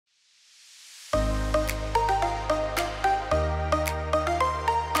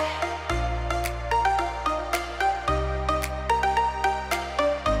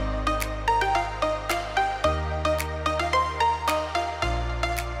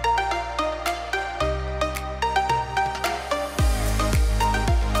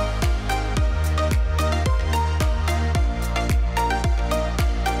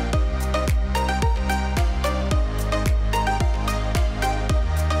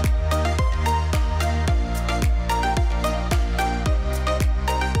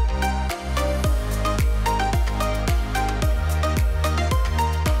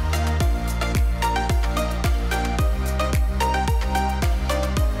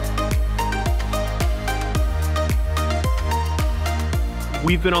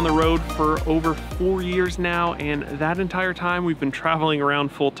We've been on the road for over 4 years now, and that entire time we've been traveling around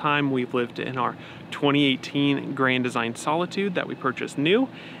full time. We've lived in our 2018 Grand Design Solitude that we purchased new,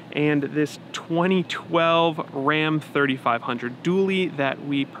 and this 2012 Ram 3500 dually that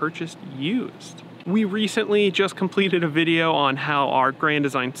we purchased used. We recently just completed a video on how our Grand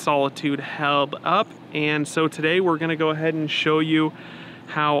Design Solitude held up, and so today we're going to go ahead and show you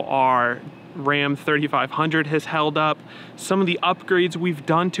how our Ram 3500 has held up, some of the upgrades we've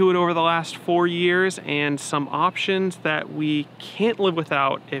done to it over the last 4 years, and some options that we can't live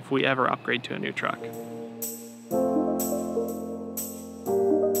without if we ever upgrade to a new truck.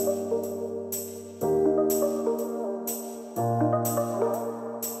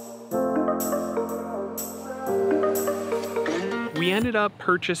 We ended up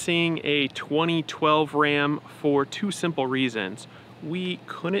purchasing a 2012 Ram for two simple reasons. We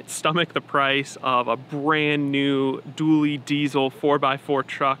couldn't stomach the price of a brand new dually diesel 4x4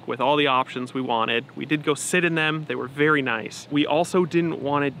 truck with all the options we wanted. We did go sit in them, they were very nice. We also didn't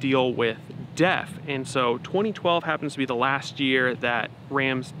want to deal with DEF, and so 2012 happens to be the last year that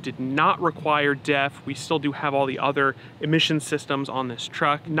Rams did not require DEF. We still do have all the other emission systems on this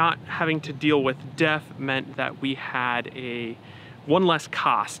truck. Not having to deal with DEF meant that we had one less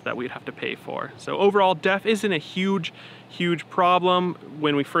cost that we'd have to pay for. So overall, DEF isn't a huge problem.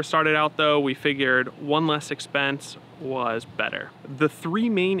 When we first started out though, we figured one less expense was better. The three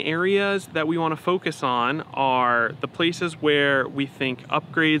main areas that we want to focus on are the places where we think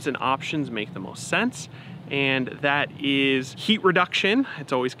upgrades and options make the most sense, and that is heat reduction.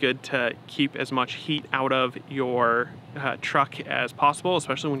 It's always good to keep as much heat out of your truck as possible,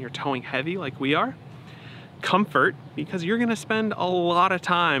 especially when you're towing heavy like we are. Comfort, because you're gonna spend a lot of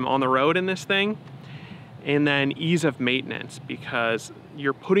time on the road in this thing. And then ease of maintenance, because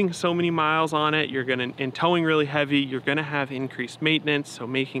you're putting so many miles on it, and towing really heavy, you're gonna have increased maintenance, so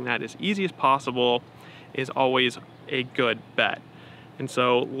making that as easy as possible is always a good bet. And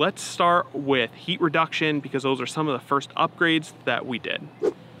so let's start with heat reduction, because those are some of the first upgrades that we did.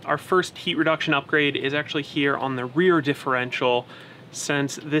 Our first heat reduction upgrade is actually here on the rear differential.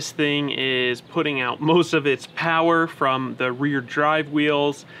 Since this thing is putting out most of its power from the rear drive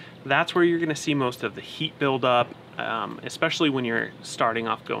wheels, that's where you're going to see most of the heat buildup, especially when you're starting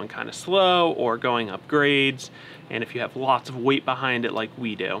off going kind of slow or going up grades, and if you have lots of weight behind it like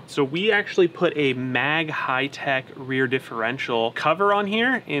we do. So we actually put a Mag High-Tech rear differential cover on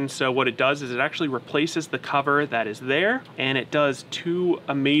here, and so what it does is it actually replaces the cover that is there, and it does two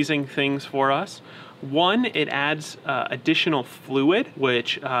amazing things for us. One, it adds additional fluid,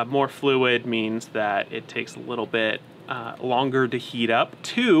 which more fluid means that it takes a little bit longer to heat up.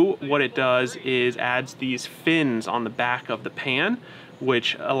 Two, what it does is adds these fins on the back of the pan,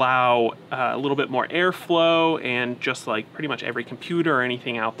 which allow a little bit more airflow, and just like pretty much every computer or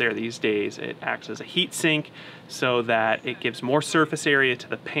anything out there these days, it acts as a heat sink so that it gives more surface area to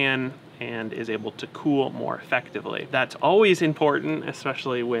the pan and is able to cool more effectively. That's always important,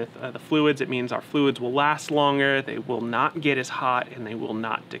 especially with the fluids. It means our fluids will last longer, they will not get as hot, and they will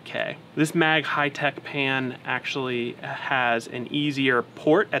not decay. This Mag High-Tech pan actually has an easier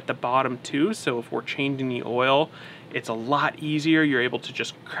port at the bottom too, so if we're changing the oil, it's a lot easier. You're able to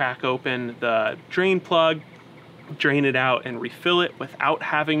just crack open the drain plug, drain it out, and refill it without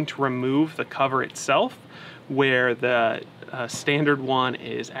having to remove the cover itself, where the standard one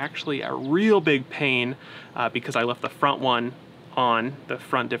is actually a real big pain because I left the front one on, the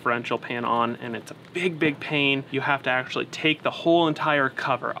front differential pan on, and it's a big pain. You have to actually take the whole entire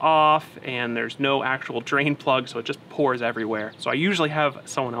cover off, and there's no actual drain plug, so it just pours everywhere. So I usually have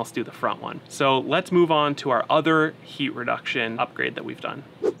someone else do the front one. So let's move on to our other heat reduction upgrade that we've done.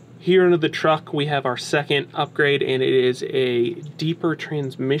 Here under the truck, we have our second upgrade, and it is a deeper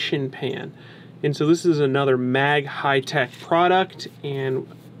transmission pan. And so this is another Mag High-Tech product, and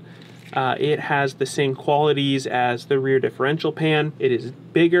it has the same qualities as the rear differential pan. It is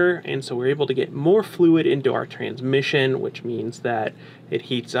bigger, and so we're able to get more fluid into our transmission, which means that it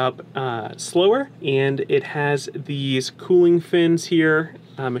heats up slower. And it has these cooling fins here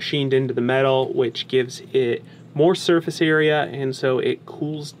machined into the metal, which gives it more surface area, and so it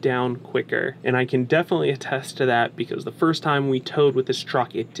cools down quicker. And I can definitely attest to that, because the first time we towed with this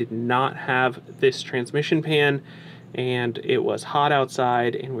truck, it did not have this transmission pan, and it was hot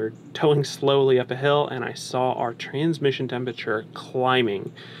outside, and we were towing slowly up a hill, and I saw our transmission temperature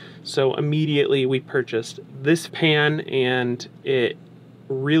climbing. So immediately we purchased this pan, and it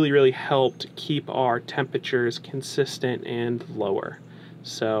really helped keep our temperatures consistent and lower.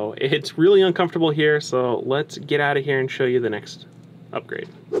 So it's really uncomfortable here, so let's get out of here and show you the next upgrade.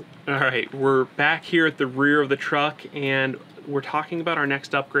 All right, we're back here at the rear of the truck, and we're talking about our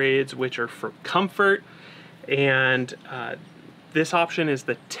next upgrades, which are for comfort, and this option is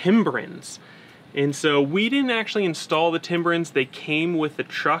the Timbrins. And so we didn't actually install the Timbrins. They came with the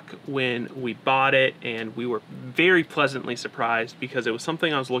truck when we bought it, and we were very pleasantly surprised because it was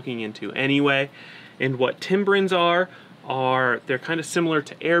something I was looking into anyway. And what Timbrins are they're kind of similar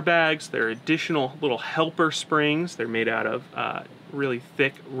to airbags. They're additional little helper springs. They're made out of really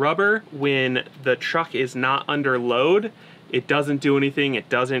thick rubber. When the truck is not under load, it doesn't do anything. It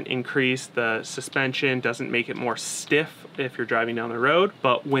doesn't increase the suspension, doesn't make it more stiff if you're driving down the road.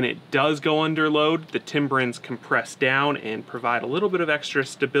 But when it does go under load, the Timbrins compress down and provide a little bit of extra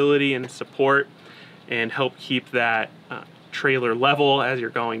stability and support and help keep that trailer level as you're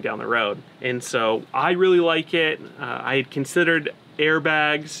going down the road. And so I really like it. I had considered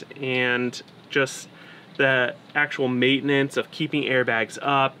airbags, and just the actual maintenance of keeping airbags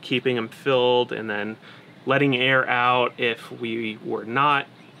up, keeping them filled, and then letting air out if we were not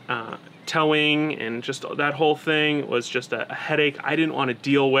towing, and just that whole thing was just a headache I didn't want to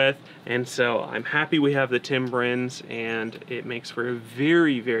deal with. And so I'm happy we have the Timbrins, and it makes for a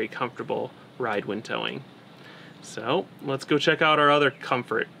very, very comfortable ride when towing. So let's go check out our other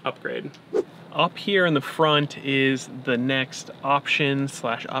comfort upgrade. Up here in the front is the next option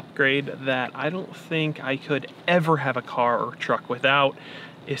slash upgrade that I don't think I could ever have a car or truck without,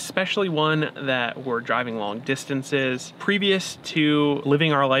 especially one that we're driving long distances. Previous to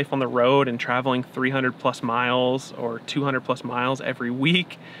living our life on the road and traveling 300 plus miles or 200 plus miles every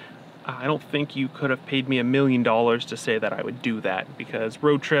week, I don't think you could have paid me $1 million to say that I would do that, because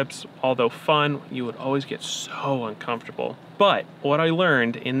road trips, although fun, you would always get so uncomfortable. But what I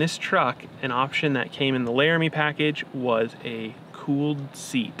learned in this truck, an option that came in the Laramie package, was a cooled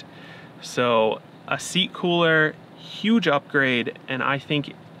seat. So a seat cooler, huge upgrade, and I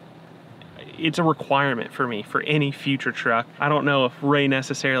think it's a requirement for me for any future truck. I don't know if Ray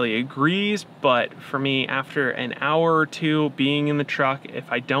necessarily agrees, but for me, after an hour or two being in the truck, if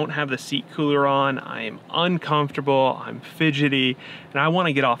I don't have the seat cooler on, I'm uncomfortable, I'm fidgety, and I want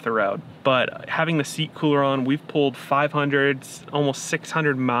to get off the road. But having the seat cooler on, we've pulled 500, almost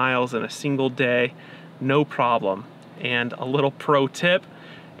 600 miles in a single day, no problem. And a little pro tip: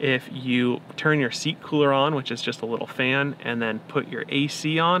 if you turn your seat cooler on, which is just a little fan, and then put your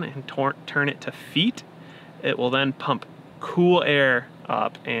AC on and turn it to feet, it will then pump cool air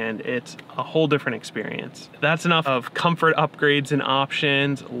up, and it's a whole different experience. That's enough of comfort upgrades and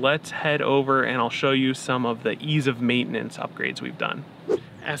options. Let's head over and I'll show you some of the ease of maintenance upgrades we've done.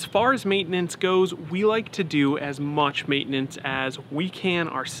 As far as maintenance goes, we like to do as much maintenance as we can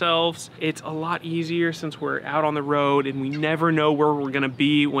ourselves. It's a lot easier since we're out on the road and we never know where we're gonna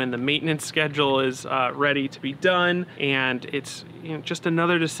be when the maintenance schedule is ready to be done. And it's just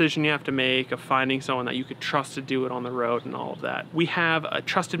another decision you have to make of finding someone that you could trust to do it on the road and all of that. We have a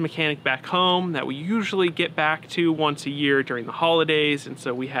trusted mechanic back home that we usually get back to once a year during the holidays. And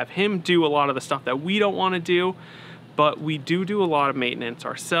so we have him do a lot of the stuff that we don't wanna do. But we do a lot of maintenance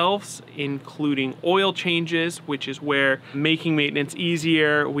ourselves, including oil changes, which is where making maintenance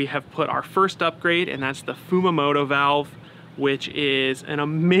easier. We have put our first upgrade, and that's the Fumamoto valve, which is an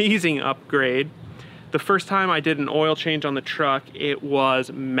amazing upgrade. The first time I did an oil change on the truck, it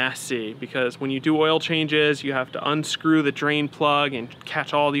was messy, because when you do oil changes, you have to unscrew the drain plug and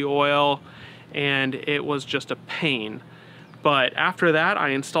catch all the oil, and it was just a pain. But after that, I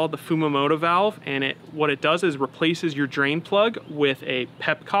installed the Fumamoto valve, and what it does is replaces your drain plug with a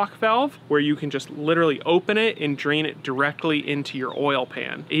pepcock valve, where you can just literally open it and drain it directly into your oil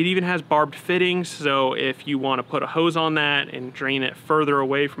pan. It even has barbed fittings, so if you want to put a hose on that and drain it further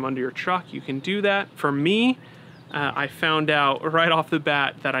away from under your truck, you can do that. For me, I found out right off the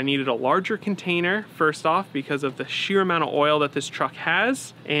bat that I needed a larger container, first off, because of the sheer amount of oil that this truck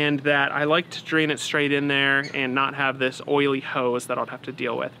has, and that I like to drain it straight in there and not have this oily hose that I'll have to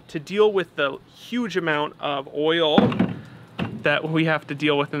deal with. To deal with the huge amount of oil that we have to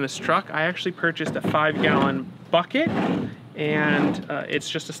deal with in this truck, I actually purchased a 5-gallon bucket, and it's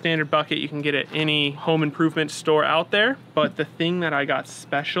just a standard bucket you can get at any home improvement store out there. But the thing that I got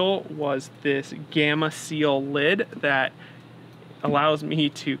special was this Gamma Seal lid that allows me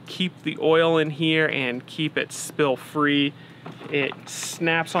to keep the oil in here and keep it spill free. It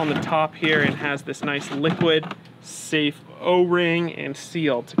snaps on the top here and has this nice liquid safe O-ring and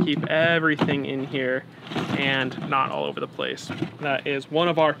seal to keep everything in here and not all over the place. That is one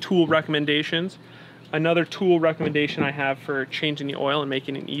of our tool recommendations. Another tool recommendation I have for changing the oil and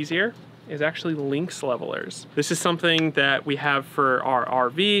making it easier is actually Lynx levelers. This is something that we have for our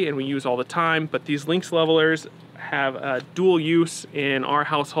RV and we use all the time, but these Lynx levelers have a dual use in our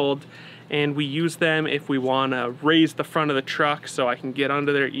household, and we use them if we want to raise the front of the truck so I can get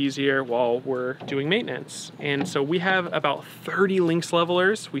under there easier while we're doing maintenance. And so we have about 30 Lynx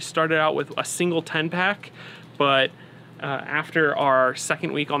levelers. We started out with a single 10-pack, but after our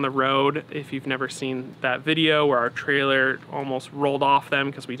second week on the road, if you've never seen that video where our trailer almost rolled off them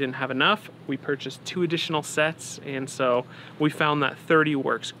because we didn't have enough, we purchased 2 additional sets, and so we found that 30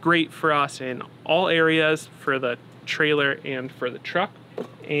 works great for us in all areas, for the trailer and for the truck.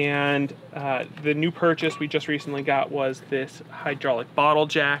 And the new purchase we just recently got was this hydraulic bottle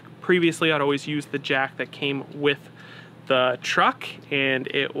jack. Previously, I'd always used the jack that came with the truck, and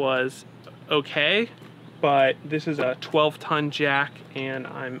it was okay. But this is a 12-ton jack, and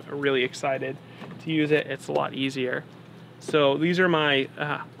I'm really excited to use it. It's a lot easier. So these are my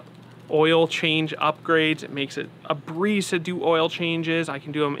oil change upgrades. It makes it a breeze to do oil changes. I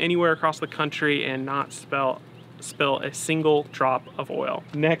can do them anywhere across the country and not spill a single drop of oil.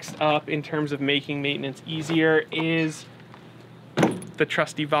 Next up, in terms of making maintenance easier, is the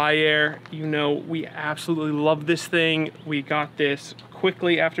trusty Viair. You know, we absolutely love this thing. We got this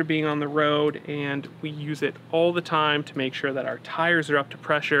quickly after being on the road, and we use it all the time to make sure that our tires are up to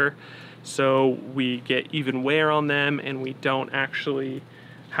pressure, so we get even wear on them and we don't actually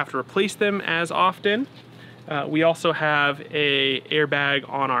have to replace them as often. We also have a airbag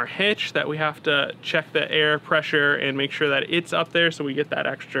on our hitch that we have to check the air pressure and make sure that it's up there, so we get that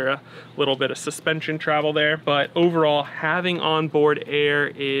extra little bit of suspension travel there. But overall, having onboard air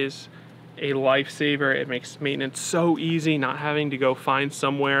is a lifesaver. It makes maintenance so easy, not having to go find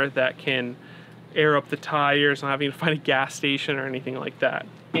somewhere that can air up the tires, not having to find a gas station or anything like that.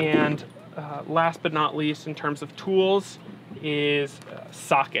 And last but not least, in terms of tools, is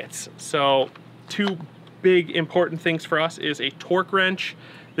sockets. So 2 big important things for us is a torque wrench.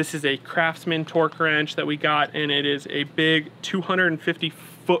 This is a Craftsman torque wrench that we got, and it is a big 250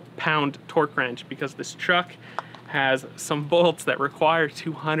 foot-pound torque wrench because this truck has some bolts that require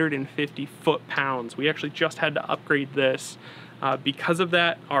 250 foot-pounds. We actually just had to upgrade this. Because of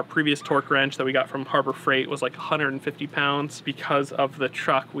that, our previous torque wrench that we got from Harbor Freight was like 150 pounds. Because of the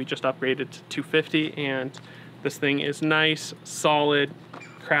truck, we just upgraded to 250, and this thing is nice, solid,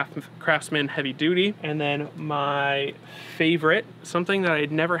 Craftsman heavy duty. And then my favorite, something that I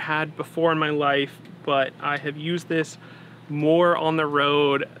had never had before in my life, but I have used this more on the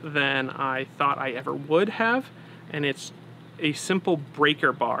road than I thought I ever would have, and it's a simple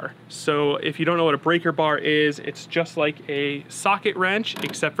breaker bar. So if you don't know what a breaker bar is, it's just like a socket wrench,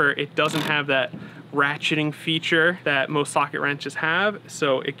 except for it doesn't have that ratcheting feature that most socket wrenches have.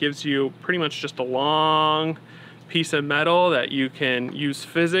 So it gives you pretty much just a long piece of metal that you can use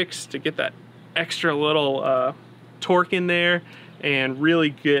physics to get that extra little torque in there and really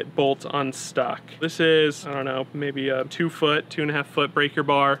get bolts unstuck. This is, I don't know, maybe a 2.5 foot breaker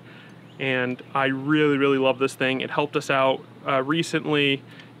bar, and I really love this thing. It helped us out recently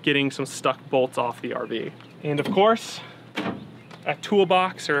getting some stuck bolts off the RV. And of course, a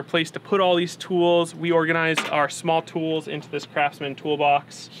toolbox, or a place to put all these tools. We organize our small tools into this Craftsman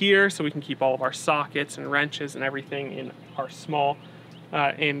toolbox here, so we can keep all of our sockets and wrenches and everything in our small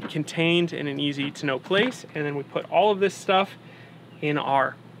and contained in an easy to know place. And then we put all of this stuff in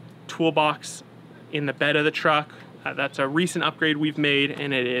our toolbox in the bed of the truck. That's a recent upgrade we've made,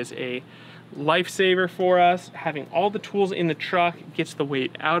 and it is a lifesaver for us. Having all the tools in the truck gets the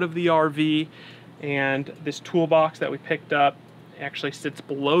weight out of the RV, and this toolbox that we picked up actually sits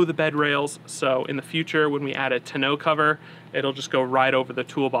below the bed rails, so in the future when we add a tonneau cover, it'll just go right over the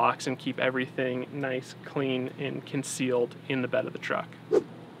toolbox and keep everything nice, clean, and concealed in the bed of the truck.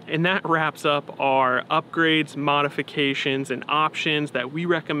 And that wraps up our upgrades, modifications, and options that we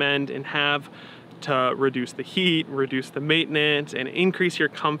recommend and have to reduce the heat, reduce the maintenance, and increase your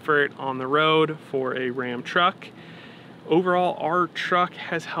comfort on the road for a Ram truck. Overall, our truck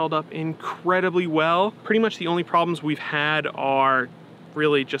has held up incredibly well. Pretty much the only problems we've had are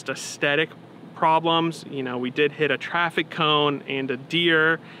really just aesthetic problems. You know, we did hit a traffic cone and a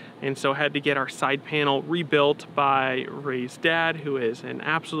deer, and so had to get our side panel rebuilt by Ray's dad, who is an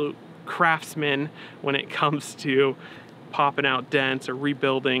absolute craftsman when it comes to popping out dents or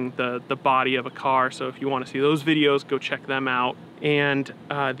rebuilding the body of a car. So if you want to see those videos, go check them out. And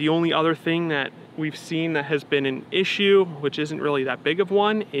the only other thing that we've seen that has been an issue, which isn't really that big of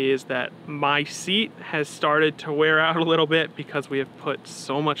one, is that my seat has started to wear out a little bit because we have put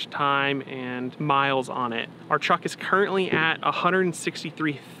so much time and miles on it. Our truck is currently at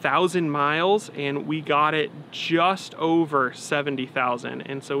 163,000 miles, and we got it just over 70,000.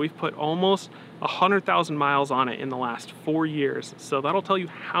 And so we've put almost 100,000 miles on it in the last 4 years. So that'll tell you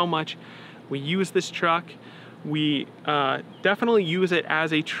how much we use this truck. We definitely use it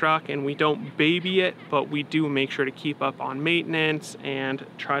as a truck and we don't baby it, but we do make sure to keep up on maintenance and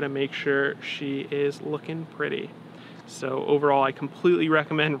try to make sure she is looking pretty. So overall, I completely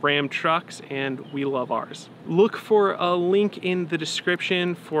recommend Ram trucks and we love ours. Look for a link in the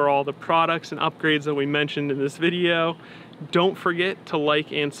description for all the products and upgrades that we mentioned in this video. Don't forget to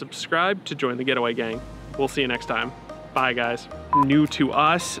like and subscribe to join the Getaway gang. We'll see you next time. Bye guys. New to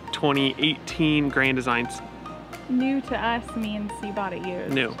us, 2018 Grand Designs. New to us means you bought it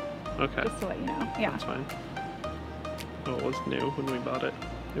used. New, okay. Just to let you know, yeah. That's fine. Oh, it was new when we bought it.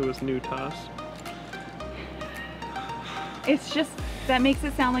 It was new to us. It's just, that makes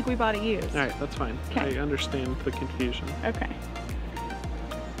it sound like we bought it used. All right, that's fine. Okay. I understand the confusion. Okay.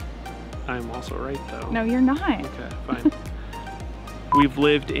 I'm also right though. No, you're not. Okay, fine. We've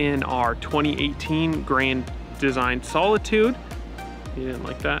lived in our 2018 Grand Design Solitude. You didn't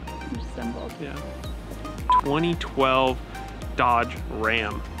like that? Assembled. Yeah. 2012 Dodge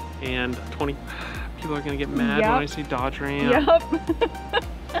Ram. And people are gonna get mad when I say Dodge Ram.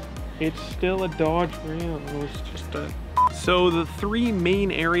 Yep. It's still a Dodge Ram. It was just a... So the three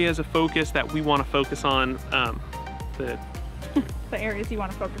main areas of focus that we want to focus on, the areas you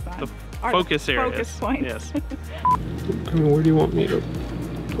want to focus on. The focus areas. Focus points. Yes. I mean, where do you want me to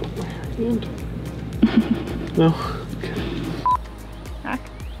put my hand? No. Okay. Back.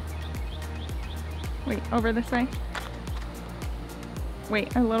 Wait, over this way.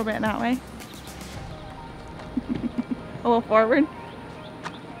 Wait, a little bit that way. A little forward.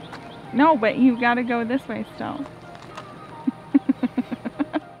 No, but you gotta go this way still.